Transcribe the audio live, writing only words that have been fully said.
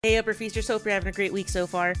Hey, Upper Feasters, hope you're having a great week so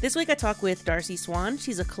far. This week I talk with Darcy Swan.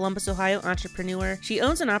 She's a Columbus, Ohio entrepreneur. She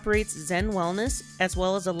owns and operates XEN Wellness, as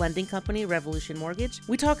well as a lending company, Revolution Mortgage.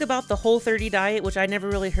 We talk about the Whole30 diet, which I never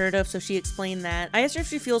really heard of, so she explained that. I asked her if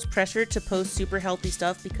she feels pressured to post super healthy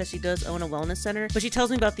stuff because she does own a wellness center, but she tells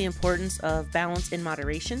me about the importance of balance in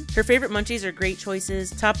moderation. Her favorite munchies are Great Choices,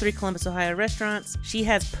 top 3 Columbus, Ohio restaurants. She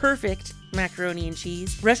has perfect macaroni and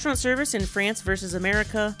cheese, restaurant service in France versus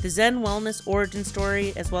America, the XEN Wellness origin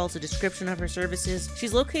story, as well as a description of her services.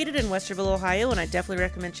 She's located in Westerville, Ohio, and I definitely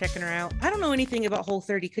recommend checking her out. I don't know anything about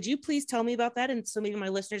Whole30. Could you please tell me about that? And so maybe my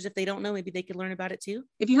listeners, if they don't know, maybe they could learn about it too.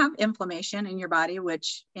 If you have inflammation in your body,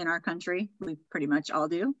 which in our country, we pretty much all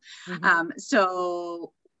do.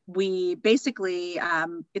 So we basically,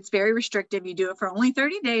 it's very restrictive. You do it for only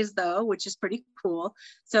 30 days though, which is pretty cool.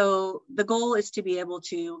 So the goal is to be able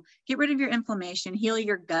to get rid of your inflammation, heal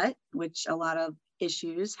your gut, which a lot of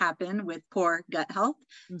issues happen with poor gut health.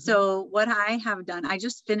 So what I have done, I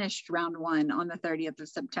just finished round 1 on the 30th of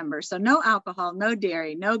September. So no alcohol, no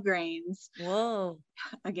dairy, no grains. Whoa.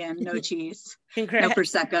 Again, no cheese, Congrats. no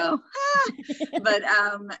Prosecco. But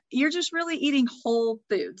you're just really eating whole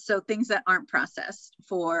foods. So things that aren't processed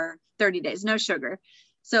for 30 days, no sugar.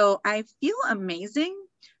 So I feel amazing,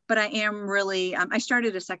 but I am really, I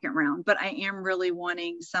started a second round, but I am really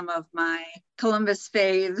wanting some of my Columbus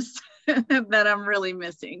faves that I'm really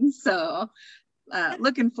missing. So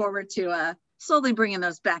looking forward to slowly bringing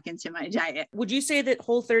those back into my diet. Would you say that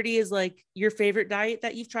Whole30 is like your favorite diet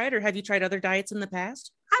that you've tried, or have you tried other diets in the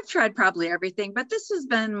past? I've tried probably everything, but this has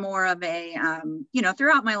been more of a,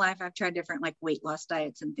 throughout my life, I've tried different like weight loss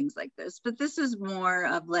diets and things like this, but this is more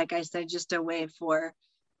of, like I said, just a way for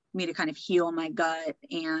me to kind of heal my gut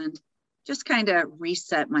and just kind of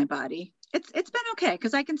reset my body. It's been okay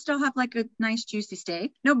because I can still have like a nice juicy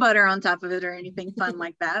steak, no butter on top of it or anything fun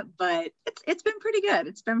like that, but it's been pretty good.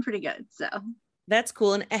 It's been pretty good. So that's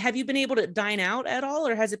cool. And have you been able to dine out at all,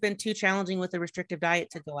 or has it been too challenging with a restrictive diet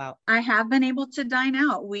to go out? I have been able to dine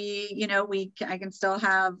out. I can still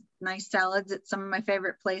have nice salads at some of my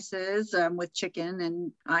favorite places with chicken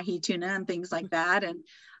and ahi tuna and things like that. And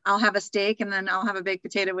I'll have a steak and then I'll have a baked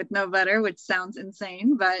potato with no butter, which sounds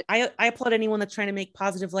insane, but I applaud anyone that's trying to make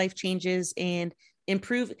positive life changes and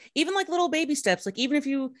improve, even like little baby steps. Like even if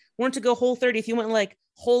you weren't to go Whole30, if you went like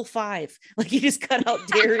Whole5, like you just cut out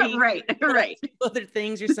dairy, right, other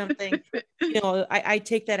things or something, I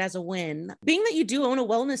take that as a win. Being that you do own a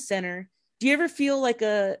wellness center, do you ever feel like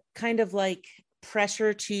a kind of like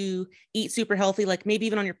pressure to eat super healthy, like maybe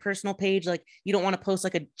even on your personal page, like you don't want to post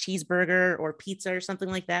like a cheeseburger or pizza or something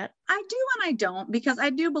like that? I do and I don't, because I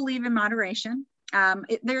do believe in moderation.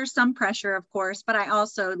 There's some pressure, of course, but I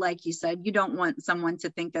also, like you said, you don't want someone to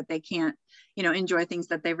think that they can't, enjoy things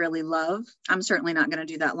that they really love. I'm certainly not going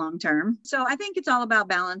to do that long term. So I think it's all about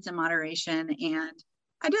balance and moderation. And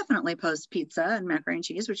I definitely post pizza and macaroni and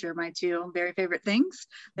cheese, which are my 2 very favorite things.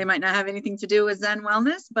 They might not have anything to do with XEN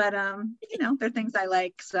Wellness, but they're things I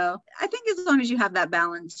like. So I think as long as you have that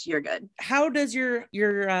balance, you're good. How does your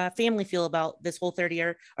family feel about this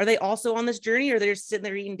Whole30? Are they also on this journey, or they're just sitting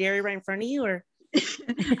there eating dairy right in front of you? Or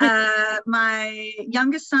my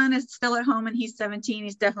youngest son is still at home and he's 17.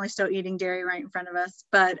 He's definitely still eating dairy right in front of us.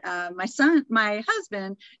 But my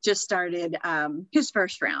husband just started his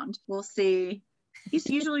first round. We'll see. He's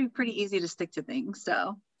usually pretty easy to stick to things.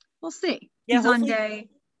 So we'll see. Yeah, he's on day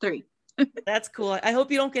 3. That's cool. I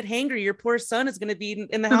hope you don't get hangry. Your poor son is going to be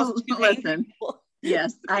in the house. Listen,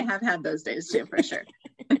 yes, I have had those days too, for sure.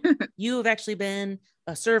 You have actually been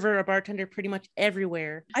a server, a bartender, pretty much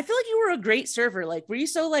everywhere. I feel like you were a great server. Like, were you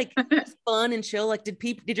so like fun and chill? Like,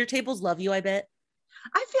 did your tables love you? I bet.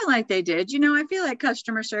 I feel like they did. I feel like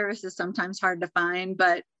customer service is sometimes hard to find,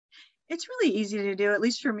 but it's really easy to do. At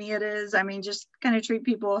least for me, it is. I mean, just kind of treat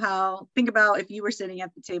people think about if you were sitting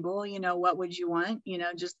at the table, what would you want?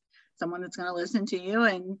 Just someone that's going to listen to you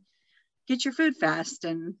and get your food fast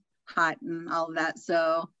and hot and all of that.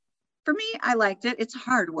 So for me, I liked it. It's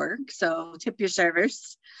hard work. So tip your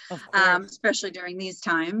servers, especially during these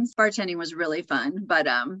times. Bartending was really fun, but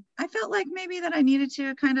I felt like maybe that I needed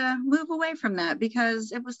to kind of move away from that,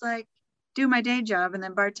 because it was like do my day job and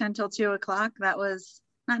then bartend till 2:00. That was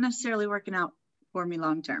not necessarily working out for me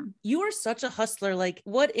long term. You are such a hustler. Like,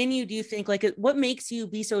 what in you do you think, like, what makes you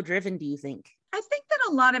be so driven, do you think? I think that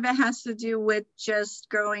a lot of it has to do with just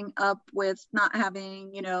growing up with not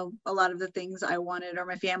having, a lot of the things I wanted or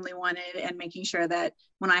my family wanted, and making sure that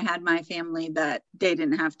when I had my family that they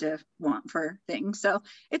didn't have to want for things. So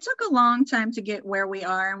it took a long time to get where we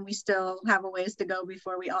are, and we still have a ways to go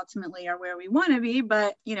before we ultimately are where we want to be.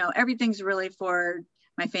 But, everything's really for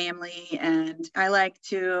my family, and I like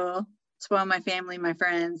to spoil my family, my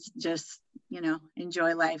friends, just,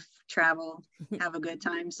 enjoy life, travel, have a good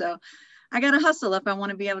time. So I got to hustle if I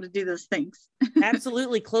want to be able to do those things.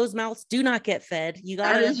 Absolutely. Closed mouths do not get fed. You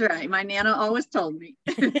gotta. That is right. My Nana always told me.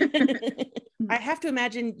 I have to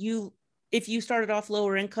imagine if you started off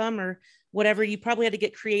lower income or whatever, you probably had to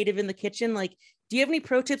get creative in the kitchen. Like, do you have any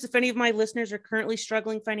pro tips if any of my listeners are currently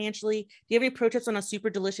struggling financially? Do you have any pro tips on a super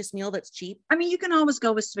delicious meal that's cheap? I mean, you can always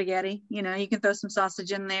go with spaghetti. You can throw some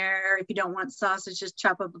sausage in there. If you don't want sausage, just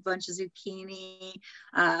chop up a bunch of zucchini,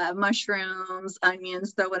 mushrooms,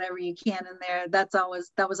 onions, throw whatever you can in there. That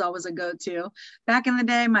was always a go-to. Back in the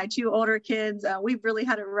day, my two older kids, we really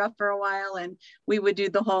had it rough for a while, and we would do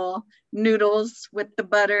the whole noodles with the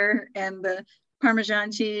butter and the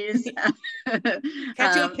Parmesan cheese,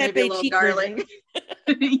 maybe a little garlic.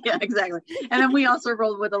 Yeah, exactly. And then we also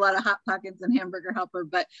rolled with a lot of Hot Pockets and Hamburger Helper,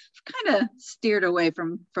 but kind of steered away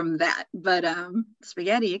from that. But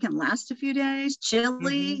spaghetti, it can last a few days.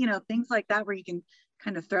 Chili, things like that, where you can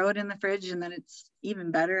kind of throw it in the fridge and then it's even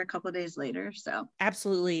better a couple of days later. So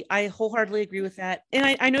absolutely, I wholeheartedly agree with that.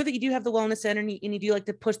 And I know that you do have the wellness center and you do like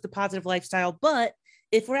to push the positive lifestyle, but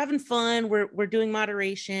if we're having fun, we're doing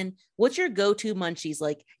moderation, what's your go-to munchies?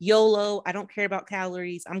 Like YOLO, I don't care about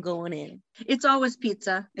calories, I'm going in. It's always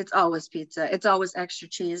pizza. It's always pizza. It's always extra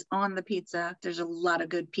cheese on the pizza. There's a lot of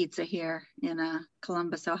good pizza here in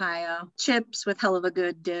Columbus, Ohio. Chips with hell of a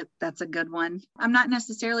good dip. That's a good one. I'm not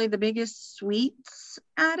necessarily the biggest sweets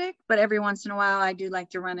addict, but every once in a while I do like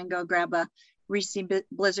to run and go grab a Reese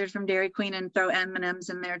Blizzard from Dairy Queen and throw M&Ms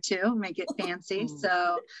in there too, make it fancy.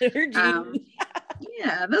 So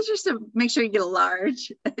yeah, those are some, make sure you get a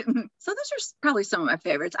large. So those are probably some of my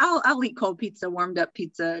favorites. I'll eat cold pizza, warmed up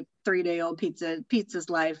pizza, 3-day-old pizza. Pizza's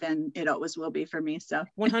life, and it always will be for me. So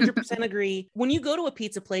 100% agree. When you go to a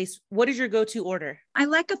pizza place, what is your go-to order? I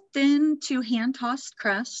like a thin to hand tossed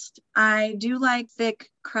crust. I do like thick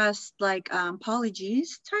crust, like Polly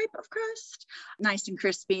G's type of crust, nice and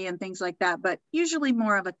crispy and things like that, but usually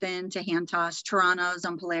more of a thin to hand tossed. Toronto's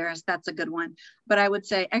on Polaris, that's a good one. But I would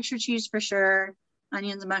say extra cheese for sure,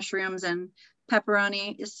 onions, mushrooms, and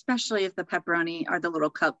pepperoni, especially if the pepperoni are the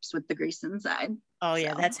little cups with the grease inside. Oh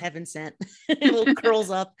yeah, that's heaven sent. It will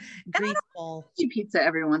curls up, grease ball. Pizza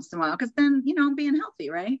every once in a while, because then I'm being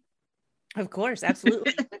healthy, right? Of course,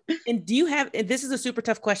 absolutely. And do you have, and this is a super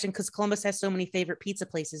tough question because Columbus has so many favorite pizza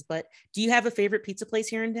places, but do you have a favorite pizza place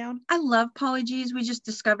here in town? I love Polly G's. We just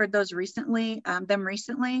discovered those recently,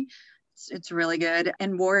 It's really good.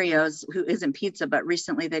 And Wario's, who isn't pizza, but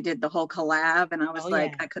recently they did the whole collab, and I was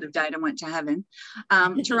I could have died and went to heaven.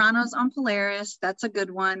 Toronto's on Polaris. That's a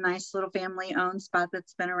good one. Nice little family owned spot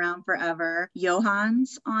that's been around forever.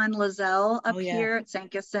 Johan's on Lozelle up here at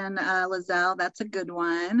St. Gisson, Lozelle. That's a good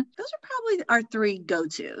one. Those are probably our three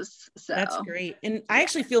go-tos. So that's great. And I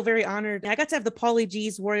actually feel very honored. I got to have the Polly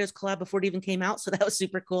G's Wario's collab before it even came out. So that was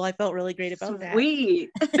super cool. I felt really great about that.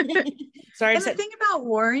 Sweet. Sorry. And the thing about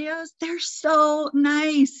Wario's, they're so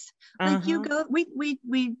nice. Like you go,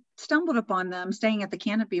 we stumbled upon them staying at the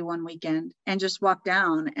Canopy one weekend and just walked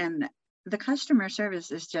down, and the customer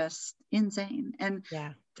service is just insane. And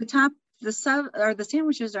the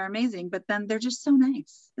sandwiches are amazing, but then they're just so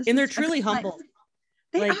nice. And they're truly humble.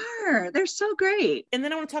 They are. They're so great. And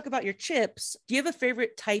then I want to talk about your chips. Do you have a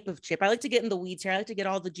favorite type of chip? I like to get in the weeds here. I like to get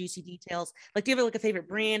all the juicy details. Like, do you have like a favorite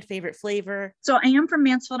brand, favorite flavor? So I am from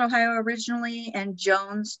Mansfield, Ohio originally, and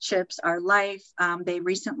Jones chips are life.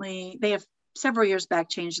 They have several years back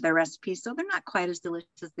changed their recipes, so they're not quite as delicious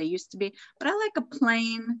as they used to be. But I like a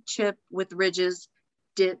plain chip with ridges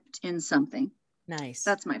dipped in something. Nice.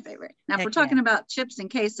 That's my favorite. Now, if we're talking about chips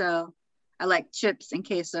and queso, I like chips and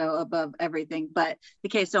queso above everything, but the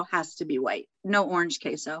queso has to be white. No orange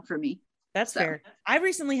queso for me. That's fair. I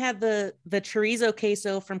recently had the chorizo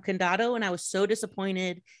queso from Condado, and I was so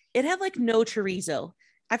disappointed. It had like no chorizo.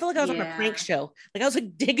 I felt like I was on a prank show. Like I was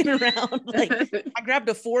like digging around. Like I grabbed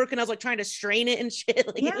a fork and I was like trying to strain it and shit.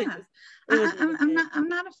 Like, I'm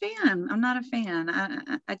not a fan. I'm not a fan.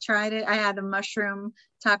 I tried it. I had a mushroom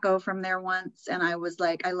taco from there once, and I was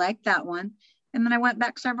like, I like that one. And then I went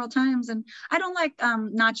back several times, and I don't like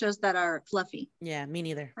nachos that are fluffy. Yeah, me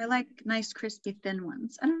neither. I like nice, crispy, thin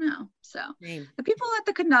ones. I don't know. So the people at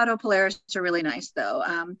the Condado Polaris are really nice, though.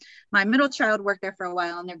 My middle child worked there for a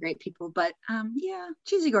while, and they're great people. But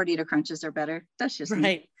cheesy gordita crunches are better. That's just right.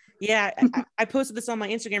 Me. Yeah, I posted this on my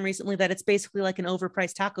Instagram recently that it's basically like an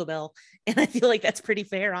overpriced Taco Bell, and I feel like that's pretty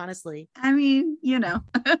fair, honestly. I mean,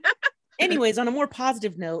 Anyways, on a more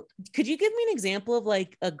positive note, could you give me an example of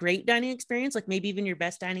like a great dining experience, like maybe even your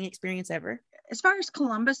best dining experience ever? As far as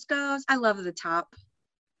Columbus goes, I love the Top.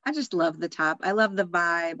 I just love the Top. I love the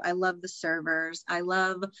vibe. I love the servers. I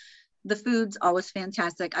love The food's always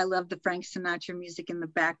fantastic. I love the Frank Sinatra music in the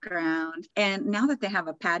background. And now that they have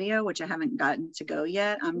a patio, which I haven't gotten to go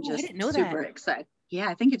yet, I'm Oh, I just didn't know that. super excited. Yeah,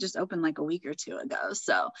 I think it just opened like a week or two ago.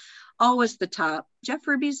 So always the top. Jeff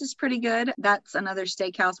Ruby's is pretty good. That's another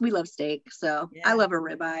steakhouse. We love steak. So I Yeah, love a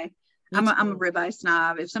ribeye. me I'm a too. ribeye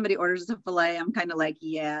snob. If somebody orders a filet, I'm kind of like,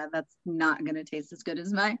 yeah, that's not going to taste as good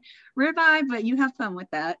as my ribeye, but you have fun with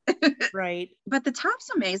that. Right. But the top's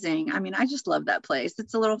amazing. I mean, I just love that place.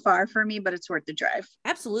 It's a little far for me, but it's worth the drive.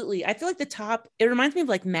 Absolutely. I feel like the top, it reminds me of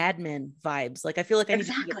like Mad Men vibes. Like I feel like I need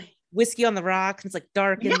to get Exactly. whiskey on the rocks and it's like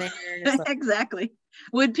dark in Yeah, there. And it's like, exactly.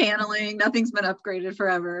 Wood paneling, nothing's been upgraded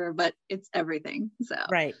forever, but it's everything. So,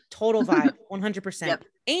 right. Total vibe. 100%. yep.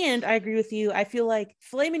 And I agree with you. I feel like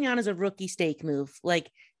filet mignon is a rookie steak move. Like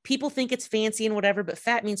people think it's fancy and whatever, but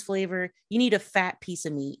fat means flavor. You need a fat piece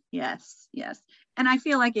of meat. Yes. Yes. And I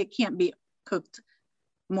feel like it can't be cooked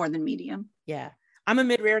more than medium. Yeah. I'm a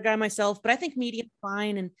mid-rare guy myself, but I think medium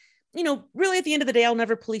fine. And, really at the end of the day, I'll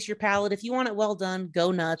never police your palate. If you want it well done,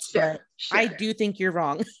 go nuts. Sure. But I Sure. do think you're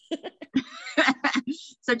wrong.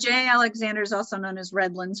 So J. Alexander is also known as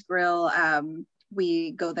Redlands Grill.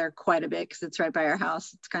 We go there quite a bit because it's right by our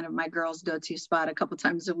house. It's kind of my girls' go-to spot a couple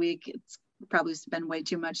times a week. It's probably spend way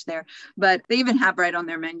too much there, but they even have right on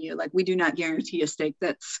their menu, like, we do not guarantee a steak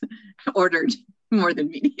that's ordered more than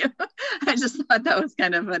medium. I just thought that was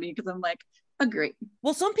kind of funny because I'm like, agree.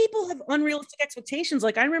 Well, some people have unrealistic expectations.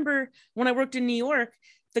 Like I remember when I worked in New York,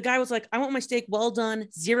 the guy was like, I want my steak well done,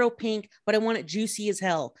 zero pink, but I want it juicy as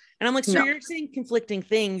hell. And I'm like, sir, No. you're saying conflicting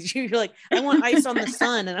things. You're like, I want ice on the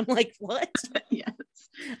sun. And I'm like, what? Yes.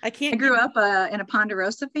 I can't. I grew up in a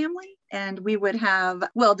Ponderosa family, and we would have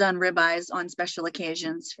well done ribeyes on special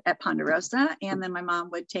occasions at Ponderosa. And then my mom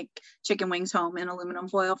would take chicken wings home in aluminum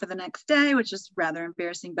foil for the next day, which is rather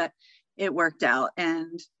embarrassing, but it worked out.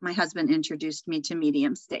 And my husband introduced me to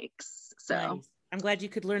medium steaks. So Nice. I'm glad you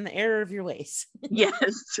could learn the error of your ways.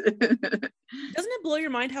 yes. Doesn't it blow your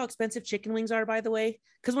mind how expensive chicken wings are, by the way?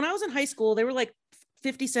 Because when I was in high school, they were like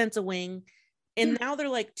 50 cents a wing. And now they're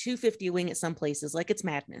like $2.50 a wing at some places. Like it's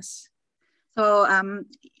madness. So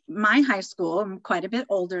my high school, I'm quite a bit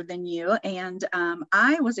older than you, and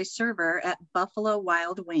I was a server at Buffalo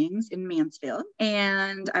Wild Wings in Mansfield.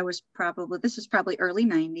 And this was probably early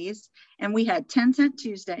 90s. And we had 10-cent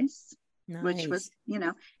Tuesdays, Nice. which was,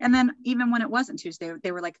 and then even when it wasn't Tuesday,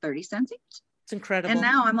 they were like 30 cents each. It's incredible. And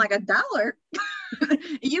now I'm like $1.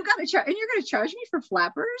 You got to charge, and you're going to charge me for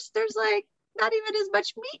flappers? There's like not even as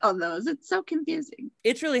much meat on those. It's so confusing.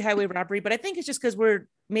 It's really highway robbery, but I think it's just because we're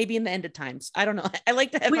maybe in the end of times. I don't know. I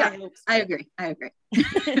like to have high hopes. I agree.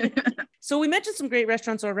 So we mentioned some great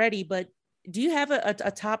restaurants already, but do you have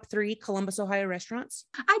a top 3 Columbus, Ohio restaurants?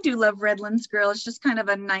 I do love Redlands Grill. It's just kind of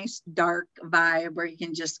a nice dark vibe where you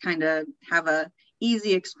can just kind of have a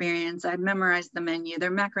easy experience. I memorized the menu.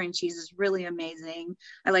 Their macaroni and cheese is really amazing.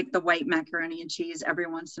 I like the white macaroni and cheese every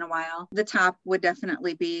once in a while. The top would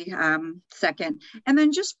definitely be second. And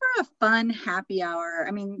then just for a fun happy hour,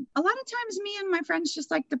 I mean, a lot of times me and my friends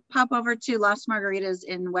just like to pop over to Las Margaritas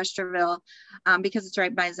in Westerville because it's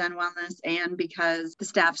right by XEN Wellness and because the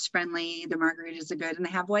staff's friendly, the margaritas are good, and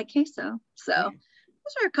they have white queso. So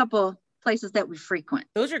those are a couple places that we frequent.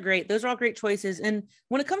 Those are great. Those are all great choices. And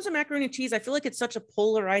when it comes to macaroni and cheese, I feel like it's such a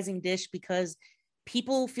polarizing dish because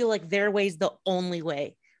people feel like their way is the only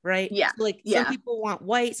way, right? Yeah. So some people want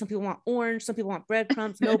white, some people want orange, some people want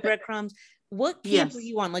breadcrumbs, no breadcrumbs. What camp are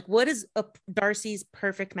you on? Like, what is Darcy's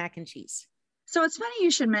perfect mac and cheese? So it's funny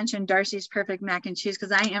you should mention Darcy's perfect mac and cheese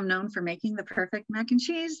because I am known for making the perfect mac and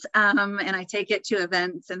cheese. And I take it to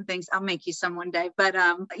events and things. I'll make you some one day. But,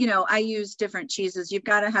 I use different cheeses. You've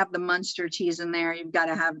got to have the Munster cheese in there. You've got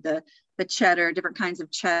to have the cheddar, different kinds of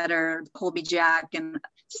cheddar, Colby Jack, and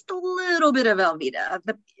just a little bit of Velveeta.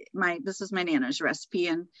 This is my Nana's recipe.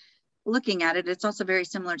 And looking at it, it's also very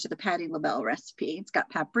similar to the Patti LaBelle recipe. It's got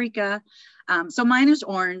paprika. So mine is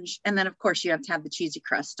orange. And then of course you have to have the cheesy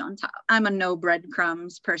crust on top. I'm a no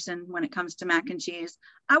breadcrumbs person when it comes to mac and cheese.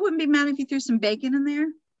 I wouldn't be mad if you threw some bacon in there,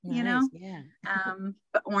 Nice, yeah.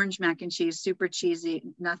 But orange mac and cheese, super cheesy,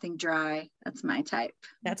 nothing dry. That's my type.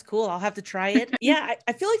 That's cool. I'll have to try it. Yeah.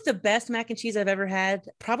 I feel like the best mac and cheese I've ever had,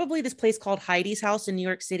 probably this place called Heidi's House in New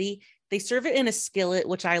York City. They serve it in a skillet,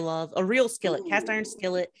 which I love, a real skillet, cast iron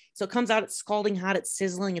skillet. So it comes out, it's scalding hot, it's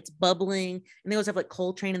sizzling, it's bubbling. And they always have like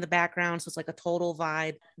Coltrane in the background. So it's like a total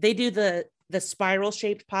vibe. They do the spiral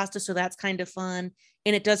shaped pasta. So that's kind of fun.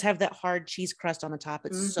 And it does have that hard cheese crust on the top.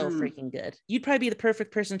 It's so freaking good. You'd probably be the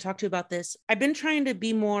perfect person to talk to about this. I've been trying to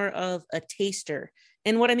be more of a taster.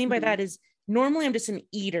 And what I mean by that is normally I'm just an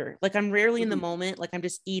eater. Like I'm rarely in the moment. Like I'm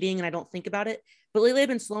just eating and I don't think about it. But lately I've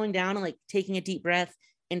been slowing down and like taking a deep breath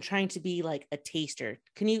and trying to be like a taster.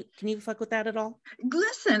 Can you fuck with that at all?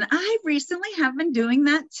 Listen, I recently have been doing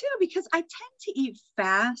that too, because I tend to eat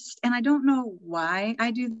fast and I don't know why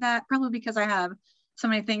I do that. Probably because I have so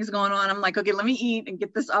many things going on. I'm like, okay, let me eat and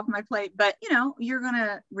get this off my plate. But you're going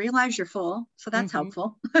to realize you're full. So that's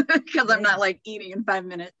helpful because I'm not like eating in 5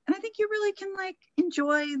 minutes. And I think you really can like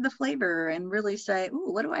enjoy the flavor and really say,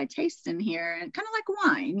 ooh, what do I taste in here? And kind of like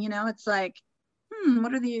wine, it's like,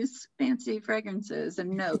 what are these fancy fragrances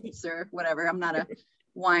and notes or whatever. I'm not a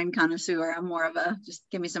wine connoisseur. I'm more of a just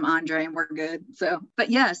give me some Andre and we're good. So, but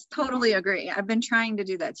yes, totally agree. I've been trying to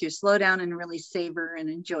do that too. Slow down and really savor and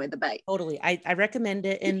enjoy the bite. Totally. I recommend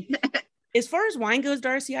it. And as far as wine goes,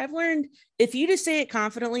 Darcy, I've learned if you just say it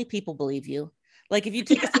confidently, people believe you. Like if you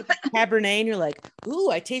take a sip of Cabernet and you're like,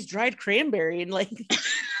 ooh, I taste dried cranberry, and like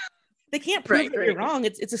they can't prove that you're wrong.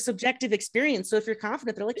 It's a subjective experience. So if you're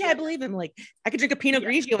confident, they're like, yeah, I believe him. Like I could drink a Pinot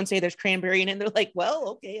Grigio and say there's cranberry in it. And they're like, well,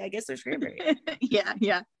 okay, I guess there's cranberry.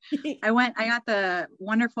 Yeah. I got the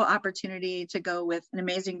wonderful opportunity to go with an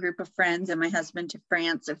amazing group of friends and my husband to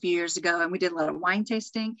France a few years ago. And we did a lot of wine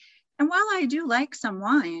tasting. And while I do like some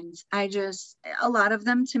wines, a lot of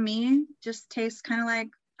them to me just taste kind of like,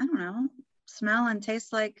 I don't know, smell and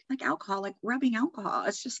taste like alcohol, like rubbing alcohol.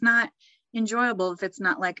 It's just not enjoyable if it's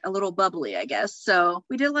not like a little bubbly, I guess. So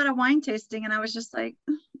we did a lot of wine tasting and I was just like,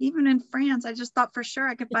 even in France, I just thought for sure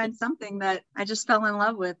I could find something that I just fell in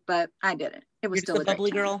love with, but I didn't. It was still a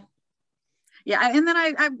bubbly girl. Yeah. And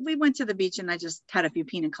then we went to the beach and I just had a few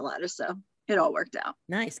pina coladas. So it all worked out.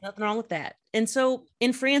 Nice. Nothing wrong with that. And so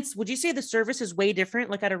in France, would you say the service is way different?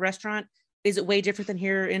 Like at a restaurant, is it way different than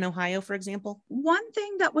here in Ohio, for example? One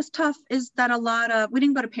thing that was tough is that we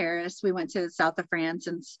didn't go to Paris. We went to the south of France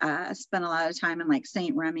and spent a lot of time in like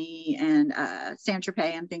Saint Remy and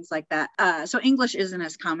Saint-Tropez and things like that. So English isn't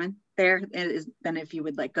as common there than if you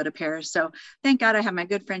would like go to Paris. So thank God I have my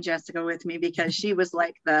good friend Jessica with me because she was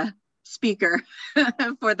like the speaker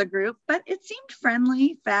for the group, but it seemed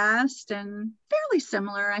friendly, fast, and fairly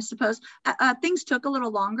similar, I suppose. Things took a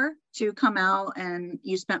little longer to come out and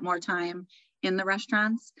you spent more time in the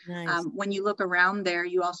restaurants. Nice. When you look around there,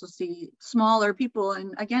 you also see smaller people.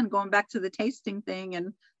 And again, going back to the tasting thing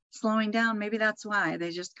and slowing down, maybe that's why they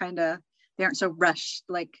just they aren't so rushed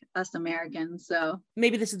like us Americans. So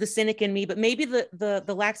maybe this is the cynic in me, but maybe the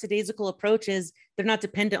lackadaisical approach is they're not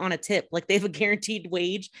dependent on a tip. Like they have a guaranteed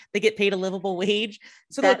wage. They get paid a livable wage.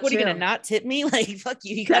 So they're like, what, are you going to not tip me? Like, fuck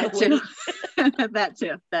you. You got to wait. That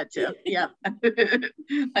too. Yeah.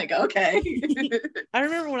 Like, okay. I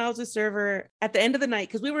remember when I was a server at the end of the night,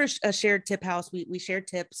 because we were a shared tip house. We shared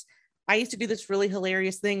tips. I used to do this really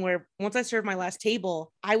hilarious thing where once I served my last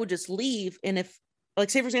table, I would just leave. And if, like,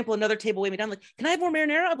 say, for example, another table weighed me down, like, can I have more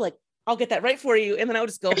marinara? I'm like, I'll get that right for you. And then I would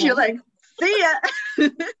just go home. You're like, see ya.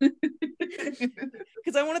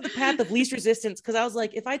 Because I wanted the path of least resistance. Because I was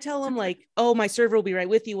like, if I tell them like, oh, my server will be right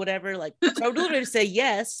with you, whatever, like, so I would literally say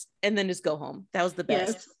yes and then just go home. That was the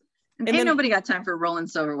best. Yes. And ain't nobody got time for rolling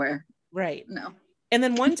silverware. Right. No. And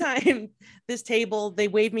then one time, this table, they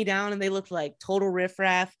waved me down and they looked like total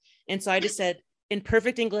riffraff. And so I just said, in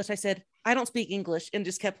perfect English, I said, I don't speak English, and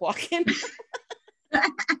just kept walking.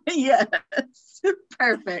 Yes,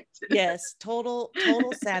 perfect. Yes, total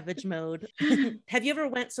savage mode. Have you ever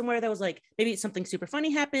went somewhere that was like maybe something super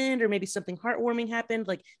funny happened, or maybe something heartwarming happened,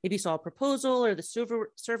 like maybe you saw a proposal, or the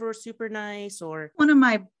server was super nice? Or one of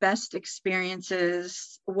my best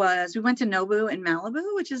experiences was we went to Nobu in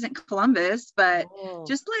Malibu, which isn't Columbus, but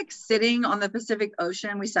just like sitting on the Pacific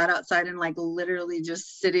Ocean. We sat outside and like literally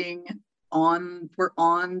just sitting we're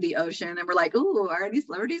on the ocean and we're like, ooh, are any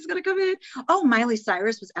celebrities gonna come in? Oh, Miley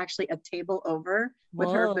Cyrus was actually a table over with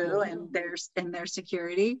her boo and their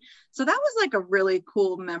security. So that was like a really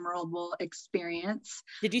cool, memorable experience.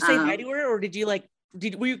 Did you say hi to her, or did you like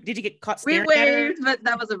did you get caught staring we at her? waved, but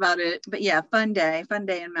that was about it. But yeah, fun day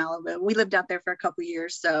in Malibu. We lived out there for a couple of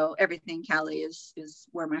years, so everything Cali is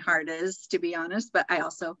where my heart is, to be honest. But I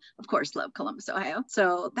also, of course, love Columbus, Ohio.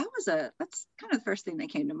 So that's kind of the first thing that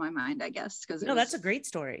came to my mind, I guess, because that's a great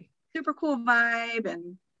story. Super cool vibe,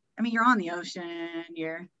 and I mean, you're on the ocean,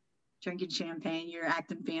 you're drinking champagne, you're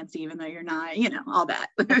acting fancy even though you're not, all that.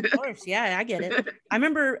 Of course, yeah, I get it. I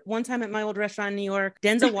remember one time at my old restaurant in New York,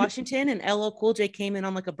 Denzel Washington and LL Cool J came in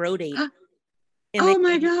on like a bro date. Oh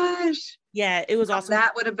my gosh. Yeah, it was awesome.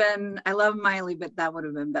 That would have been, I love Miley, but that would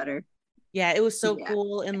have been better. Yeah, it was so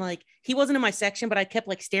cool. And like, he wasn't in my section, but I kept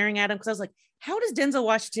like staring at him because I was like, how does Denzel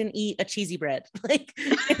Washington eat a cheesy bread? Like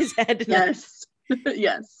in his head. Yes.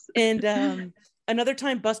 Yes. And another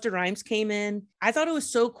time Busta Rhymes came in. I thought it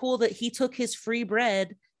was so cool that he took his free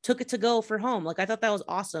bread, took it to go for home. Like, I thought that was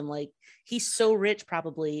awesome. Like, he's so rich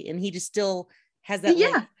probably, and he just still has that like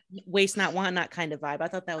Yeah. waste not, want not kind of vibe. I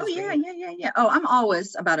thought that Oh was yeah, great. yeah, yeah, yeah. Oh, I'm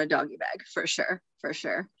always about a doggy bag for sure, for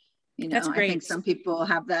sure. That's I think great. some people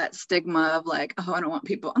have that stigma of like, oh, I don't want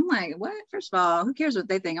people. I'm like, what? First of all, who cares what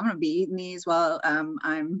they think? I'm gonna be eating these while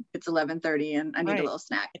it's 11:30 and I need a Right. little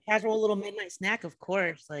snack. A casual little midnight snack, of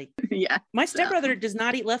course. Like Yeah. my So stepbrother does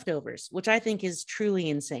not eat leftovers, which I think is truly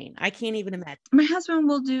insane. I can't even imagine. my husband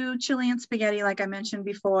will do chili and spaghetti, like I mentioned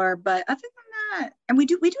before, but other than that, and we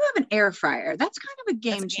do have an air fryer. That's kind of a That's a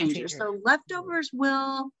game game changer. changer. So leftovers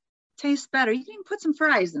will taste better. You can even put some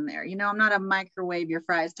fries in there. I'm not a microwave your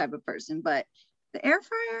fries type of person, but the air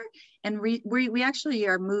fryer, and we actually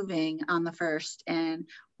are moving on the 1st, and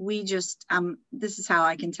we just this is how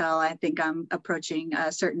I can tell I think I'm approaching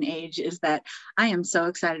a certain age, is that I am so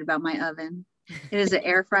excited about my oven. It is an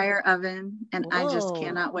air fryer oven, and I just Whoa.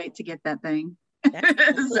 cannot wait to get that thing. That's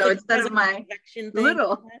cool. So it's So like, instead has of like a my convection thing.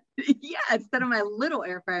 little, yeah, instead of my little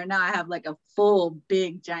air fryer, now I have like a full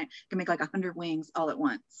big giant, can make like 100 wings all at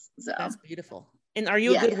once. So That's beautiful. And are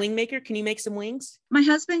you a yeah, good yeah. wing maker? Can you make some wings? My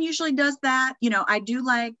husband usually does that. I do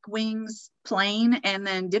like wings plain and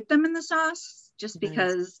then dip them in the sauce just Nice.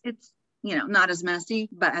 because it's, not as messy,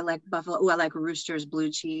 but I like buffalo. Oh, I like Rooster's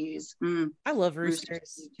blue cheese. I love Rooster's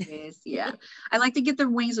roosters. blue cheese. Yeah. I like to get the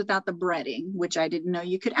wings without the breading, which I didn't know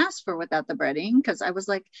you could ask for without the breading, because I was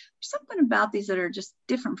like, there's something about these that are just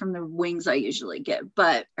different from the wings I usually get.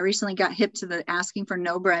 But I recently got hip to the asking for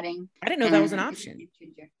no breading. I didn't know that was an option.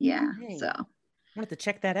 Yeah. Hey, So I wanted to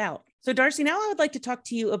check that out. So Darcy, now I would like to talk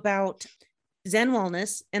to you about Zen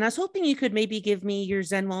Wellness. And I was hoping you could maybe give me your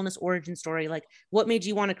Zen Wellness origin story. Like what made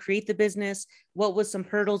you want to create the business? What was some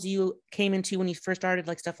hurdles you came into when you first started,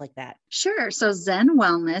 like stuff like that? sure. So Zen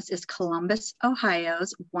Wellness is Columbus,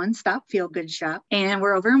 Ohio's one-stop feel-good shop. And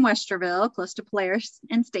we're over in Westerville, close to Polaris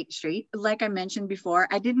and State Street. Like I mentioned before,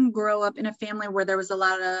 I didn't grow up in a family where there was a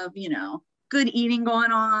lot of, good eating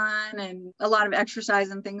going on and a lot of exercise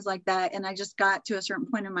and things like that. And I just got to a certain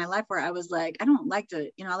point in my life where I was like, I don't like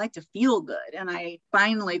to, I like to feel good. And I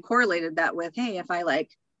finally correlated that with, hey, if I like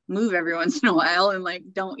move every once in a while and like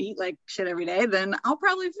don't eat like shit every day, then I'll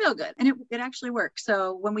probably feel good. And it actually worked.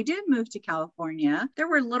 So when we did move to California, there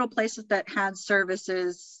were little places that had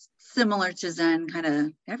services similar to Zen kind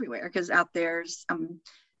of everywhere, because out there's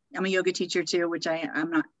I'm a yoga teacher too, which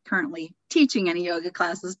I'm not currently teaching any yoga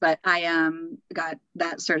classes, but I got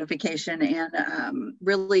that certification and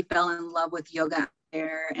really fell in love with yoga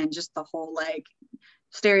there, and just the whole like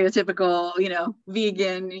stereotypical,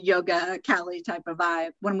 vegan yoga Cali type of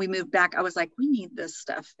vibe. When we moved back, I was like, we need this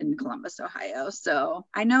stuff in Columbus, Ohio. So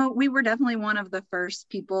I know we were definitely one of the first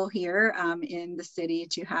people here in the city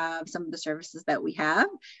to have some of the services that we have.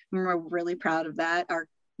 And we're really proud of that.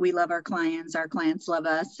 We love our clients love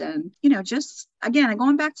us. And, just again,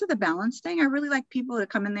 going back to the balance thing, I really like people to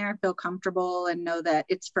come in there and feel comfortable and know that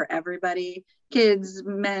it's for everybody, kids,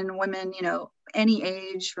 men, women, any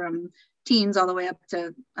age from teens all the way up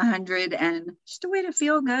to 100, and just a way to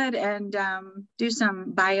feel good and do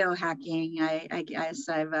some biohacking. I guess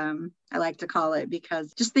I like to call it,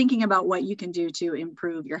 because just thinking about what you can do to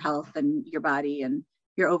improve your health and your body and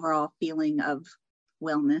your overall feeling of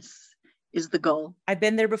wellness is the goal. I've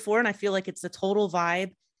been there before and I feel like it's a total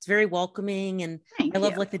vibe. It's very welcoming. And Thank I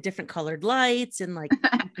love you. like the different colored lights and like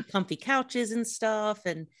the comfy couches and stuff.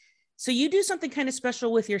 And so you do something kind of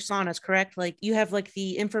special with your saunas, correct? Like you have like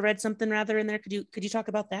the infrared something rather in there. Could you talk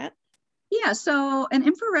about that? Yeah, so an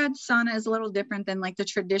infrared sauna is a little different than like the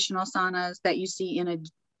traditional saunas that you see in a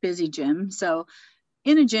busy gym. So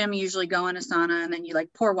in a gym, you usually go in a sauna and then you like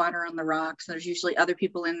pour water on the rocks. There's usually other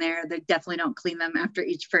people in there that definitely don't clean them after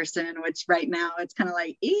each person, which right now it's kind of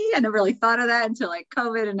like, I never really thought of that until like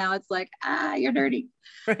COVID. And now it's like, you're dirty.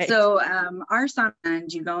 Right. So our sauna,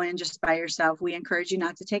 and you go in just by yourself. We encourage you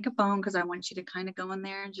not to take a phone, because I want you to kind of go in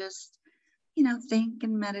there and just, think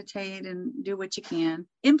and meditate and do what you can.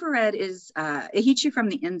 Infrared is, it heats you from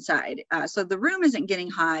the inside. So the room isn't getting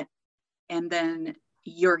hot and then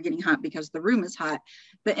you're getting hot because the room is hot.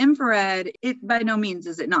 The infrared, it by no means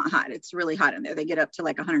is it not hot. It's really hot in there. They get up to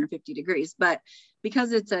like 150 degrees, but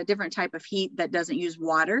because it's a different type of heat that doesn't use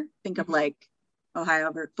water, think of like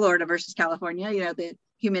Ohio or Florida versus California, the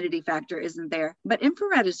humidity factor isn't there. But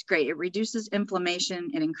infrared is great. It reduces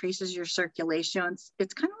inflammation. It increases your circulation.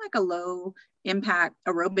 It's kind of like a low impact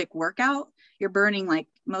aerobic workout. You're burning, like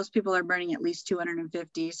most people are burning at least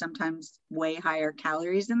 250, sometimes way higher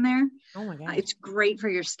calories in there. Oh my God. It's great for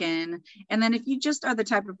your skin. And then if you just are the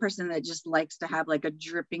type of person that just likes to have like a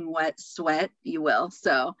dripping wet sweat, you will.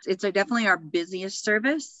 So it's definitely our busiest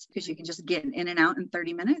service, because you can just get in and out in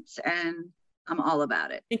 30 minutes and I'm all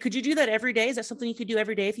about it. And could you do that every day? Is that something you could do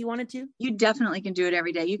every day if you wanted to? You definitely can do it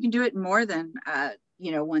every day. You can do it more than,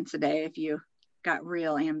 once a day if you got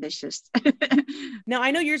real ambitious. Now,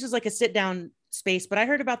 I know yours is like a sit down space, but I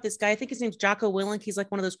heard about this guy. I think his name's Jocko Willink. He's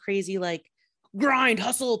like one of those crazy, like grind,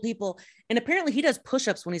 hustle people. And apparently he does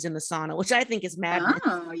push-ups when he's in the sauna, which I think is madness.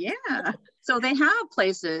 Oh, yeah. So they have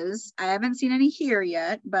places. I haven't seen any here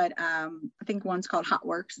yet, but I think one's called Hot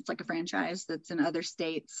Works. It's like a franchise that's in other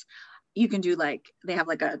states. You can do they have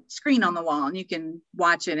like a screen on the wall and you can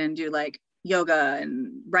watch it and do like yoga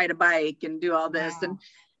and ride a bike and do all this. Wow. And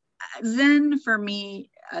Zen for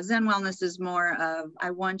me, Zen Wellness is more of,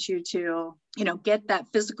 I want you to, get the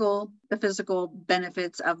physical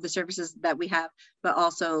benefits of the services that we have, but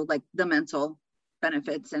also like the mental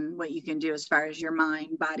benefits and what you can do as far as your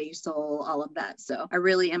mind, body, soul, all of that. So I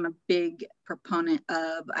really am a big proponent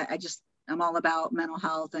of, I'm all about mental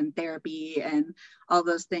health and therapy and all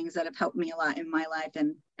those things that have helped me a lot in my life.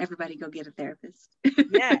 And everybody go get a therapist.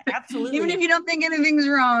 Yeah, absolutely. Even if you don't think anything's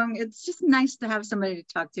wrong, it's just nice to have somebody to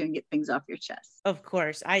talk to and get things off your chest. Of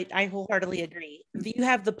course. I wholeheartedly agree. You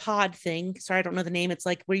have the pod thing. Sorry, I don't know the name. It's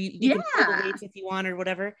like where you can pull the weights if you want or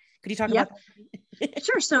whatever. Could you talk about that?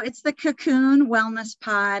 Sure. So it's the XEN Wellness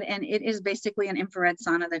pod, and it is basically an infrared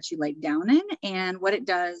sauna that you lay down in. And what it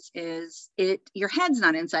does is your head's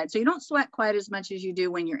not inside. So you don't sweat quite as much as you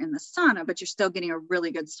do when you're in the sauna, but you're still getting a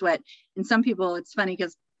really good sweat. And some people, it's funny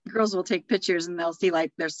because girls will take pictures and they'll see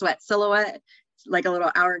like their sweat silhouette, like a little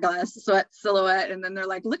hourglass sweat silhouette. And then they're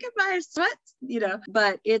like, look at my sweat,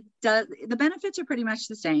 but the benefits are pretty much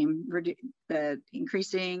the same.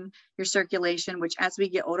 Increasing your circulation, which as we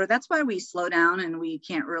get older, that's why we slow down and we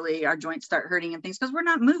can't really, our joints start hurting and things because we're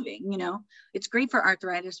not moving, it's great for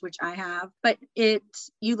arthritis, which I have, but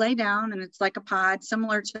you lay down and it's like a pod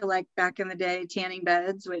similar to like back in the day, tanning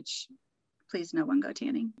beds, which please no one go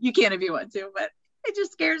tanning. You can if you want to, but it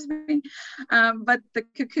just scares me. But the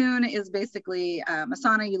cocoon is basically a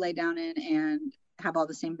sauna you lay down in and have all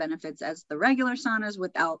the same benefits as the regular saunas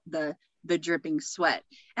without the dripping sweat.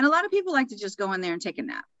 And a lot of people like to just go in there and take a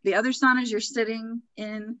nap. The other saunas you're sitting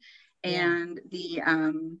in and the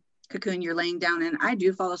cocoon you're laying down in, I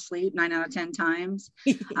do fall asleep 9 out of 10 times.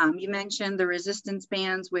 You mentioned the resistance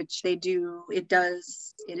bands, which they do. It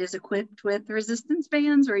is equipped with resistance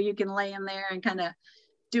bands where you can lay in there and kind of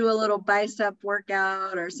do a little bicep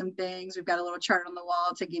workout or some things. We've got a little chart on the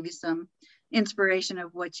wall to give you some inspiration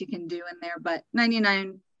of what you can do in there, but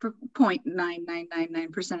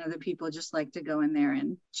 99.9999% of the people just like to go in there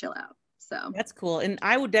and chill out. So that's cool. And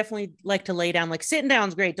I would definitely like to lay down. Like sitting down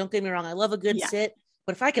is great. Don't get me wrong. I love a good sit,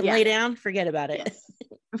 but if I can lay down, forget about it. Yes,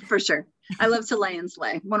 for sure. I love to lay and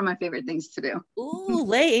slay. One of my favorite things to do. Ooh,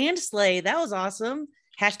 lay and slay. That was awesome.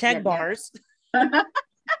 # bars.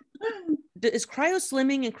 Is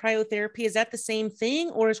cryoslimming and cryotherapy, is that the same thing,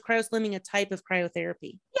 or is cryoslimming a type of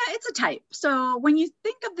cryotherapy? Yeah, it's a type. So when you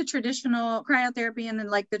think of the traditional cryotherapy and then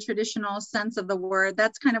like the traditional sense of the word,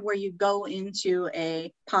 that's kind of where you go into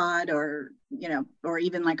a pod or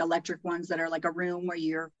even like electric ones that are like a room where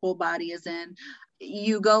your whole body is in.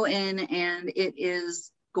 You go in and it is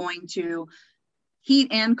going to heat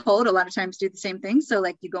and cold a lot of times do the same thing. So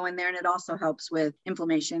like you go in there and it also helps with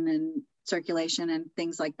inflammation and circulation and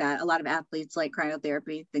things like that. A lot of athletes like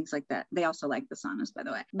cryotherapy, things like that. They also like the saunas, by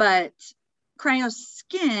the way. But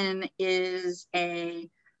cryoskin is a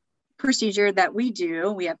procedure that we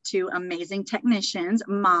do. We have two amazing technicians,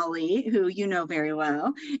 Molly, who you know very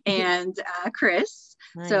well, and Chris.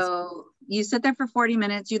 Nice. So you sit there for 40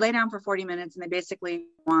 minutes, you lay down for 40 minutes, and they basically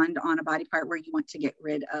wand on a body part where you want to get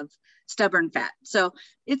rid of stubborn fat. So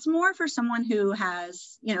it's more for someone who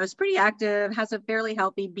has, is pretty active, has a fairly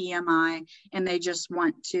healthy BMI, and they just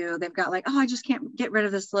they've got like, oh, I just can't get rid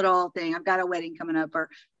of this little thing. I've got a wedding coming up or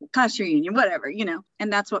class reunion, whatever,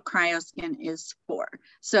 and that's what cryoskin is for.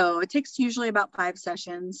 So it takes usually about 5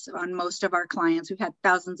 sessions on most of our clients. We've had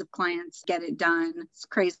thousands of clients get it done. It's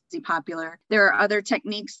crazy popular. There are other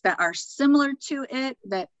techniques that are similar to it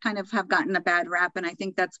that kind of have gotten a bad rap. And I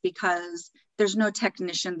think that's because there's no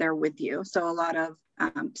technician there with you. So a lot of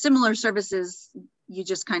similar services, you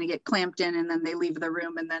just kind of get clamped in and then they leave the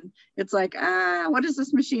room and then it's like, what is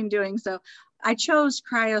this machine doing? So I chose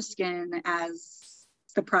cryoskin as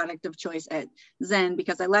the product of choice at Zen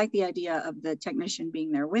because I like the idea of the technician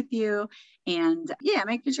being there with you and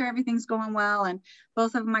making sure everything's going well. And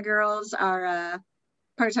both of my girls are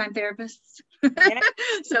part-time therapists. Yeah.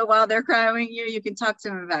 So while they're cryoing you can talk to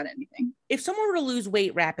them about anything. If someone were to lose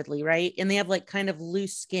weight rapidly, right, and they have like kind of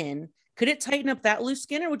loose skin, could it tighten up that loose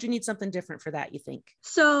skin or would you need something different for that, you think?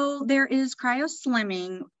 So there is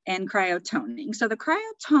cryoslimming and cryotoning. So the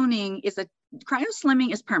cryotoning is Cryo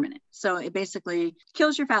slimming is permanent. So it basically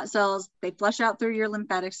kills your fat cells. They flush out through your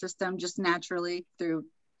lymphatic system just naturally through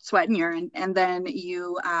sweat and urine. And then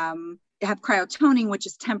you have cryotoning, which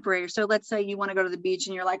is temporary. So let's say you want to go to the beach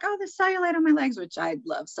and you're like, oh, there's cellulite on my legs, which I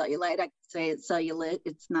love cellulite. I say it's cellulite.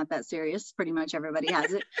 It's not that serious. Pretty much everybody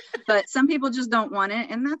has it. But some people just don't want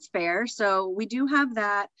it, and that's fair. So we do have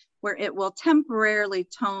that where it will temporarily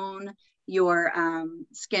tone your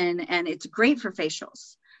skin, and it's great for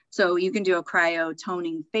facials. So you can do a cryo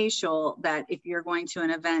toning facial that if you're going to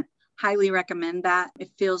an event, highly recommend that.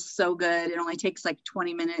 It feels so good. It only takes like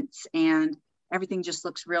 20 minutes and everything just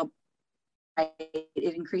looks real. It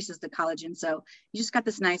increases the collagen. So you just got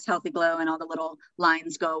this nice healthy glow and all the little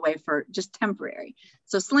lines go away for just temporary.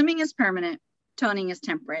 So slimming is permanent, toning is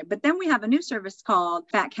temporary. But then we have a new service called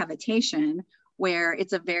fat cavitation, where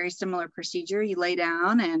it's a very similar procedure. You lay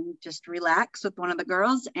down and just relax with one of the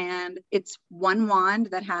girls, and it's one wand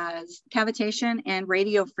that has cavitation and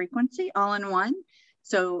radio frequency all in one.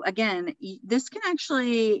 So again, this can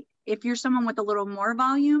actually, if you're someone with a little more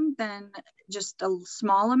volume than just a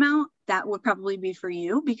small amount, that would probably be for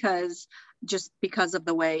you, because of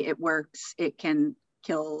the way it works, it can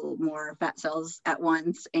kill more fat cells at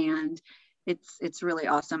once. And it's really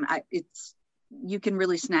awesome. You can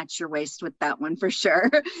really snatch your waist with that one for sure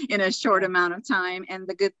in a short amount of time. And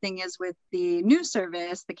the good thing is with the new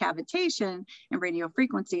service, the cavitation and radio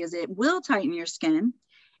frequency, is it will tighten your skin,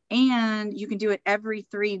 and you can do it every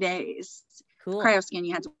 3 days. Cool. Cryoskin,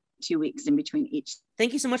 you had 2 weeks in between each.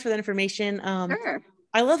 Thank you so much for that information. Sure.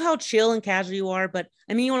 I love how chill and casual you are, but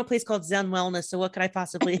I mean, you own a place called XEN Wellness, so what could I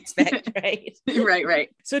possibly expect, right? Right.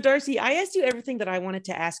 So Darcy, I asked you everything that I wanted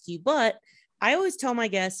to ask you, but I always tell my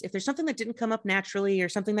guests, if there's something that didn't come up naturally or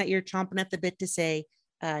something that you're chomping at the bit to say,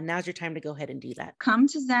 now's your time to go ahead and do that. Come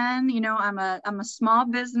to Zen. I'm a small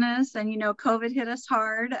business, and COVID hit us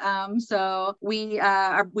hard. So we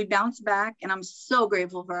bounced back, and I'm so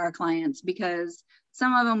grateful for our clients, because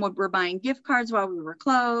some of them were buying gift cards while we were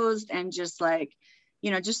closed, and just like,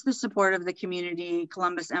 just the support of the community,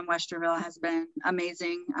 Columbus and Westerville, has been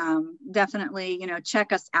amazing. Definitely,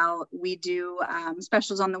 check us out. We do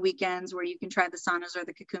specials on the weekends where you can try the saunas or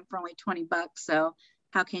the cocoon for only $20. So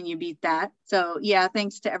how can you beat that? So yeah,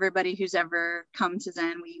 thanks to everybody who's ever come to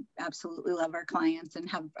Zen. We absolutely love our clients and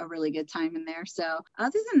have a really good time in there. So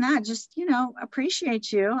other than that, just,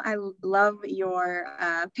 appreciate you. I love your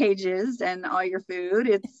pages and all your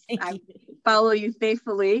food. I follow you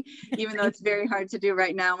faithfully, even though it's very hard to do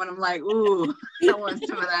right now when I'm like, ooh, I want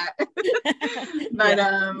some of that. But,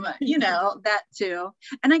 that too.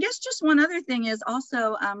 And I guess just one other thing is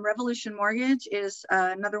also Revolution Mortgage is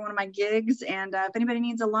another one of my gigs. And if anybody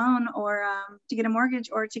needs a loan or to get a mortgage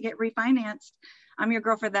or to get refinanced, I'm your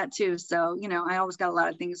girl for that too. So, I always got a lot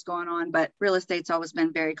of things going on, but real estate's always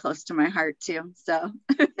been very close to my heart too. So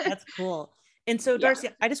that's cool. And so Darcy,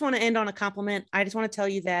 I just want to end on a compliment. I just want to tell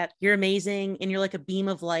you that you're amazing and you're like a beam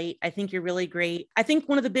of light. I think you're really great. I think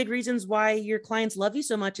one of the big reasons why your clients love you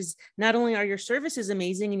so much is not only are your services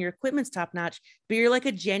amazing and your equipment's top notch, but you're like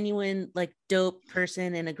a genuine, like dope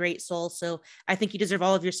person and a great soul. So I think you deserve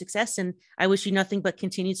all of your success, and I wish you nothing but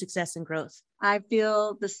continued success and growth. I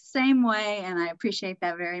feel the same way, and I appreciate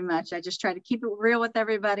that very much. I just try to keep it real with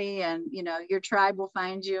everybody, and your tribe will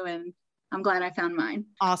find you, and I'm glad I found mine.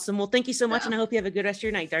 Awesome. Well, thank you so much. And I hope you have a good rest of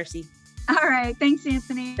your night, Darcy. All right. Thanks,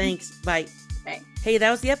 Anthony. Thanks. Bye. Bye. Hey, that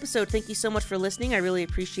was the episode. Thank you so much for listening. I really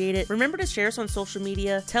appreciate it. Remember to share us on social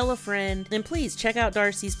media, tell a friend, and please check out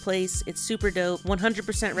Darcy's place. It's super dope.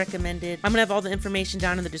 100% recommended. I'm going to have all the information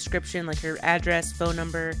down in the description, like her address, phone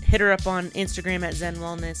number. Hit her up on Instagram at XEN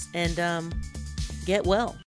Wellness, and get well.